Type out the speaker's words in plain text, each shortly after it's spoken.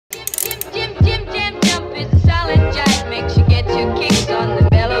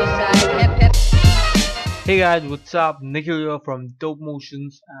Hey guys, what's up? Nikhil here from Dope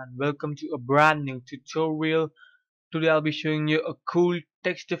Motions and welcome to a brand new tutorial. Today I'll be showing you a cool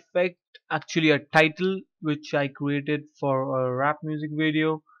text effect, actually a title which I created for a rap music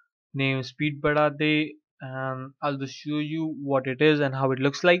video named Speed Bada De, and I'll just show you what it is and how it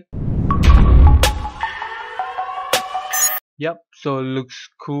looks like. Yep, so it looks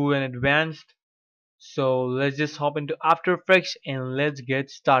cool and advanced. So let's just hop into After Effects and let's get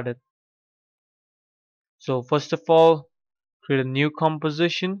started. So first of all, create a new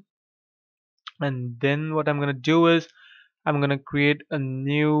composition, and then what I'm gonna do is I'm gonna create a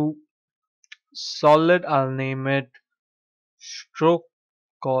new solid. I'll name it stroke,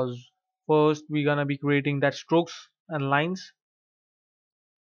 cause first we're gonna be creating that strokes and lines.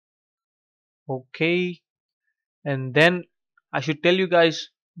 Okay, and then I should tell you guys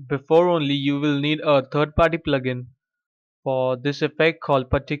before only you will need a third-party plugin for this effect called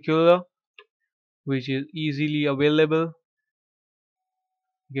Particular, which is easily available.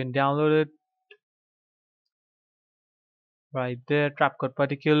 You can download it right there. Trap code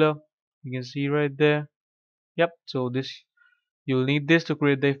Particular. You can see right there. Yep. So this you'll need this to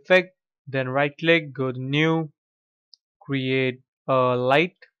create the effect. Then right click, go to new, create a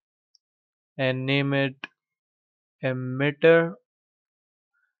light and name it emitter.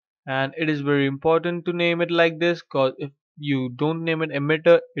 And it is very important to name it like this, because if you don't name it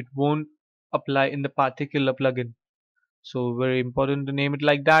emitter, it won't apply in the particular plugin. So very important to name it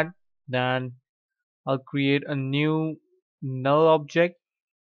like that. Then I'll create a new null object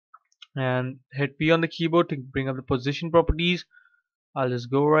and hit P on the keyboard to bring up the position properties. I'll just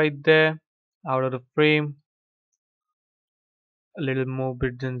go right there, out of the frame, a little more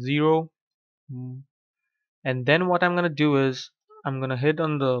bit than 0. And then what I'm gonna do is I'm gonna hit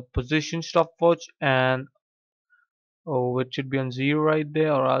on the position stopwatch, and it should be on 0 right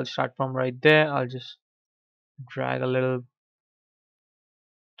there, or I'll start from right there. I'll just drag a little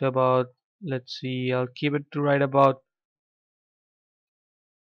to about, let's see, I'll keep it to right about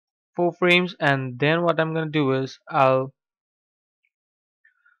 4 frames. And then what I'm gonna do is I'll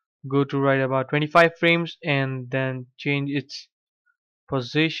go to right about 25 frames and then change its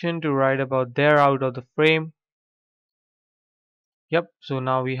position to right about there, out of the frame. Yep, so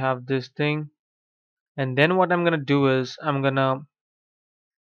now we have this thing. And then what I'm gonna do is I'm gonna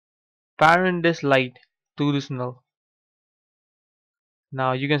parent this light to this null.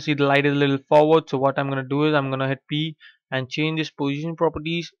 Now you can see the light is a little forward, so what I'm gonna do is I'm gonna hit P and change this position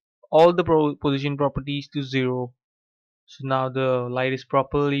properties, all the position properties to 0. So now the light is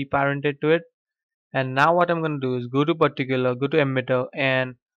properly parented to it. And now what I'm gonna do is go to particular, go to emitter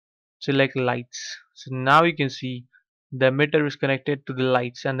and select lights. So now you can see the emitter is connected to the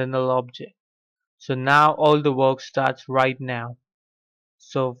lights and the null object. So now all the work starts right now.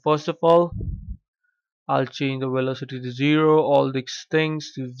 So first of all, I'll change the velocity to 0, all these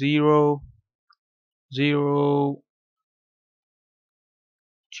things to 0, 0,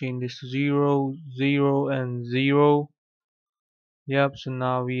 change this to 0, 0 and 0. Yep, so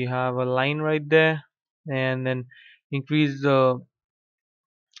now we have a line right there. And then increase the,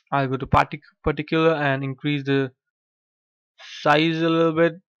 I'll go to particular and increase the size a little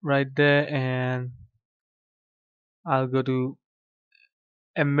bit right there, and I'll go to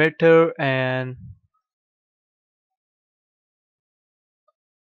emitter and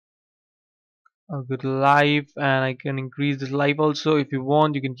I'll go to live, and I can increase this live also. If you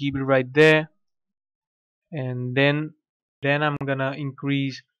want, you can keep it right there. And then I'm gonna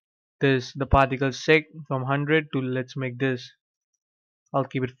increase this, the particle sec, from 100 to, let's make this, I'll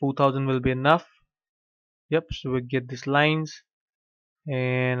keep it 4000 will be enough. Yep, so we get these lines.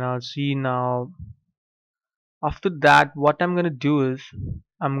 And I'll see now, after that what I'm gonna do is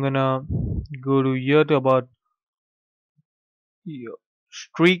I'm gonna go to here to about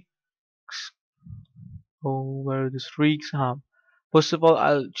streaks. Oh, where are the streaks? First of all,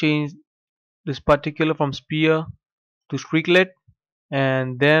 I'll change this particular from spear to streaklet,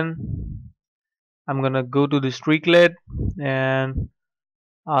 and then I'm gonna go to the streaklet and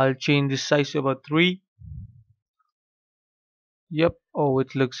I'll change the size to about 3. Yep. Oh,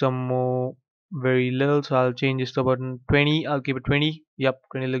 it looks some more very little, so I'll change this to about 20. I'll keep it 20. Yep,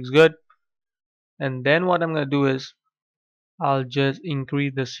 20 looks good. And then what I'm gonna do is I'll just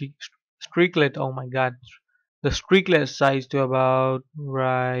increase the streaklet. Oh my god, the streaklet size to about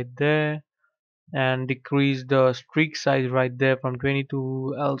right there, and decrease the streak size right there from 20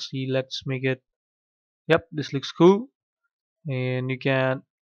 to LC. Let's make it, yep, this looks cool. And you can,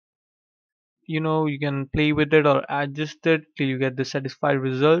 you can play with it or adjust it till you get the satisfied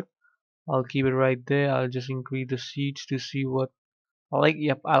result. I'll keep it right there. I'll just increase the seeds to see what I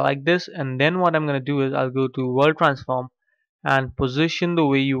like this. And then what I'm gonna do is I'll go to world transform and position the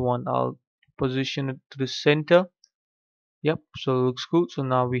way you want. I'll position it to the center. Yep, so it looks cool. So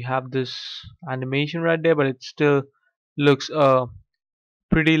now we have this animation right there, but it still looks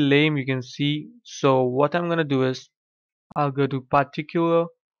pretty lame, you can see. So what I'm gonna do is I'll go to particular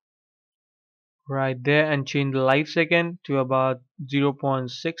right there and change the light second to about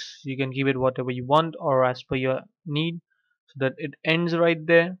 0.6. You can keep it whatever you want or as per your need, so that it ends right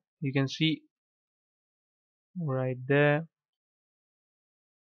there. You can see right there.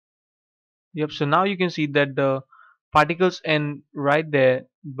 Yep, so now you can see that the particles end right there,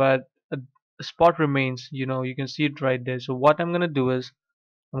 but a spot remains, you can see it right there. So what I'm gonna do is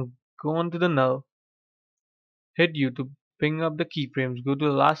I'm going to the null, hit you to bring up the keyframes, go to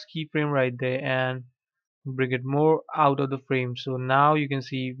the last keyframe right there and bring it more out of the frame. So now you can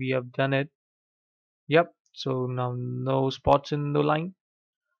see we have done it. Yep, so now no spots in the line.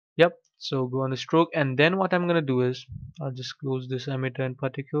 Yep, so go on the stroke, and then what I'm gonna do is I'll just close this emitter in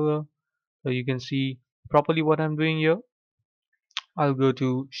particular so you can see properly what I'm doing here. I'll go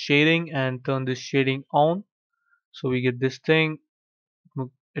to shading and turn this shading on so we get this thing.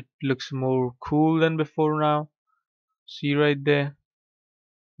 It looks more cool than before now. See right there.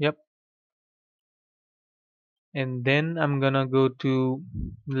 Yep, and then I'm gonna go to,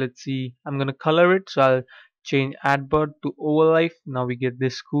 let's see, I'm gonna color it, so I'll change adbird to overlife. Now we get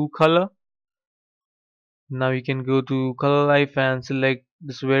this cool color. Now you can go to color life and select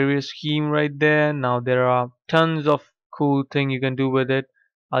this various scheme right there. Now there are tons of cool thing you can do with it.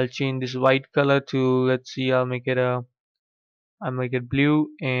 I'll change this white color to, let's see, I'll make it blue,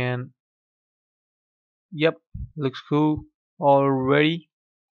 and yep, looks cool already.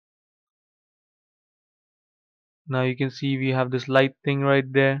 Now you can see we have this light thing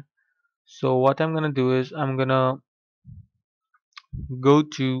right there. So what I'm gonna do is I'm gonna go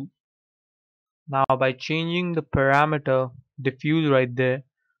to, now by changing the parameter diffuse right there,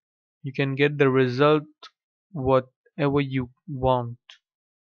 you can get the result whatever you want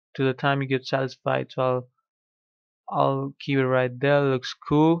to the time you get satisfied. So I'll keep it right there. Looks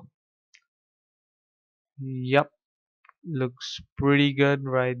cool. Yep, looks pretty good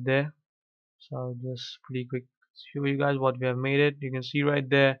right there. So I'll just pretty quick show you guys what we have made it. You can see right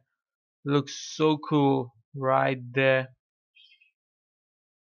there, looks so cool right there.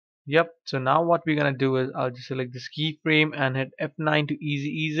 Yep, so now what we're gonna do is I'll just select this keyframe and hit F9 to easy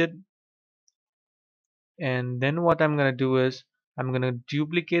ease it. And then what I'm gonna do is I'm gonna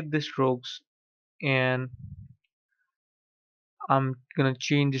duplicate the strokes, and I'm gonna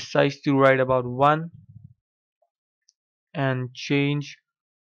change the size to right about 1, and change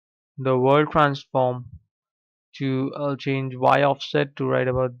the world transform to, I'll change Y offset to right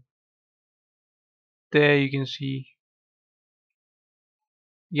about there, you can see.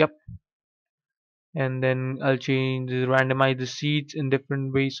 Yep, and then I'll randomize the seeds in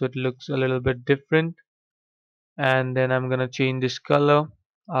different ways so it looks a little bit different. And then I'm gonna change this color.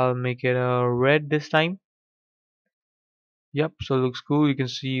 I'll make it a red this time. Yep, so it looks cool. You can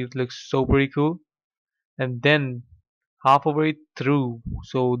see it looks so pretty cool. And then halfway through,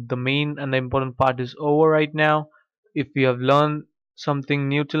 so the main and the important part is over right now. If you have learned something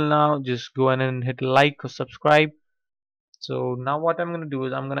new till now, just go ahead and hit like or subscribe. So now what I'm gonna do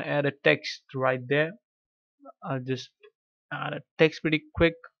is I'm gonna add a text right there. I'll just add a text pretty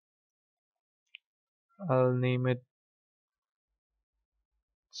quick. I'll name it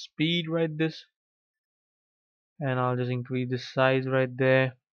speed right this, and I'll just increase the size right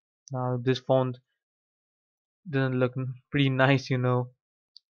there. Now this font doesn't look pretty nice. So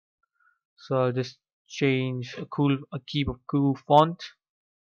I'll just change keep a cool font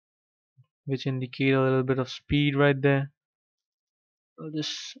which indicate a little bit of speed right there. I'll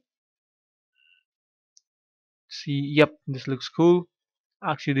just see, yep, this looks cool.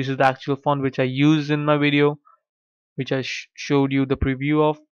 Actually, this is the actual font which I used in my video, which I showed you the preview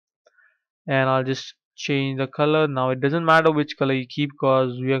of. And I'll just change the color. Now it doesn't matter which color you keep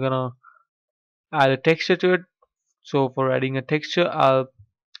because we are gonna add a texture to it. So for adding a texture, I'll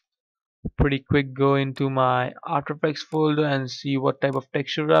pretty quick go into my After Effects folder and see what type of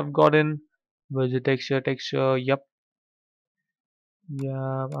texture I've gotten. Where's the texture, yep.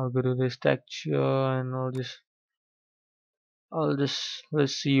 Yeah, I'll go to this texture and I'll just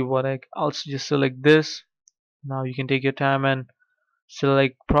let's see what I'll just select this. Now you can take your time and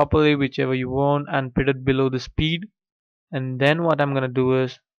select properly whichever you want and put it below the speed. And then what I'm gonna do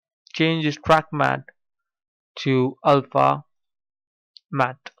is change this track matte to alpha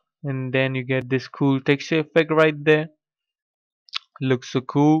matte, and then you get this cool texture effect right there. Looks so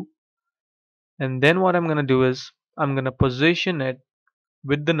cool. And then what I'm gonna do is I'm gonna position it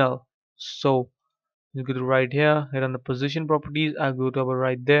with the null. So you go to right here, hit on the position properties. I'll go to about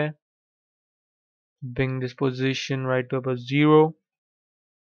right there, bring this position right to about 0.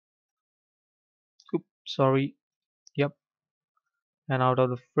 Oops, sorry. Yep, and out of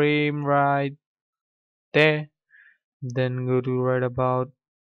the frame right there. Then go to right about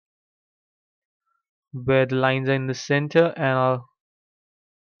where the lines are in the center, and I'll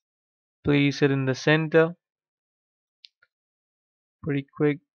place it in the center pretty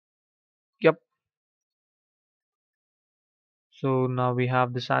quick. Yep. So now we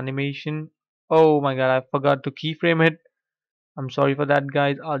have this animation. Oh my god, I forgot to keyframe it. I'm sorry for that,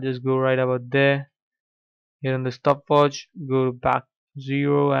 guys. I'll just go right about there. Here in the stopwatch, go back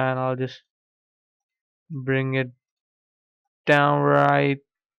 0, and I'll just bring it down right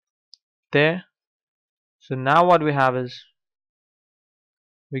there. So now what we have is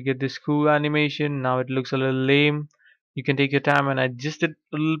we get this cool animation. Now it looks a little lame. You can take your time and adjust it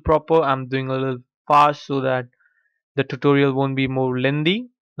a little proper. I'm doing a little fast so that the tutorial won't be more lengthy.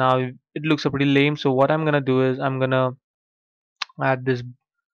 Now it looks a pretty lame, so what I'm gonna do is I'm gonna add this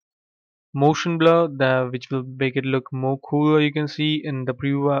motion blur which will make it look more cooler. You can see in the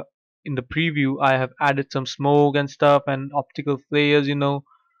preview I have added some smoke and stuff and optical flares,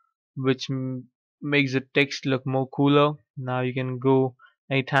 which makes the text look more cooler. Now you can go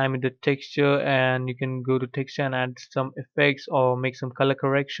anytime in the texture, and you can go to texture and add some effects or make some color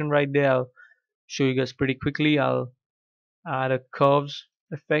correction right there. I'll show you guys pretty quickly. I'll add a curves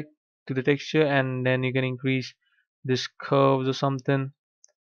effect to the texture, and then you can increase this curves or something,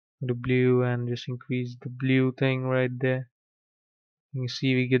 the blue, and just increase the blue thing right there. You can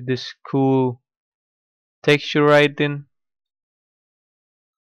see we get this cool texture right in.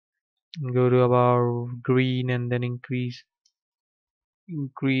 Go to about green and then increase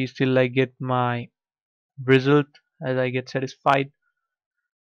till I get my result as I get satisfied.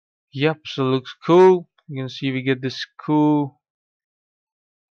 Yep, so looks cool. You can see we get this cool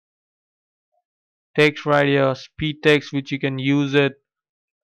text right here, speed text, which you can use it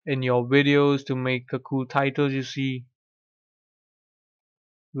in your videos to make a cool titles. You see,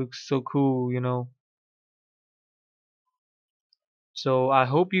 looks so cool. So I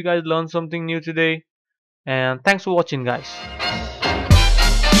hope you guys learned something new today, and thanks for watching, guys.